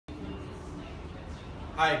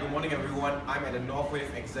Hi, good morning everyone. I'm at the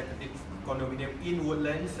Northwave Executive Condominium in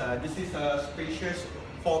Woodlands. This is a spacious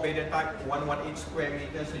 4-bedder type, 118 square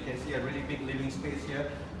meters. So you can see a really big living space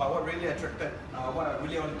here. But what really attracted, what I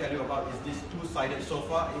really want to tell you about is this two-sided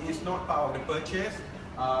sofa. It is not part of the purchase,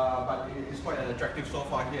 but it is quite an attractive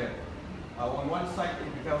sofa here. On one side,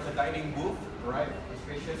 it becomes a dining booth, right? A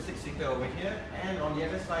spacious 6-seater over here, and on the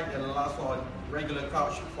other side, it allows for a regular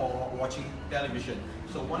couch for watching television.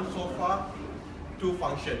 So one sofa, two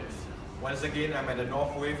functions. Once again, I'm at the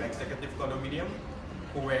Northwave Executive Condominium.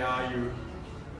 Where are you?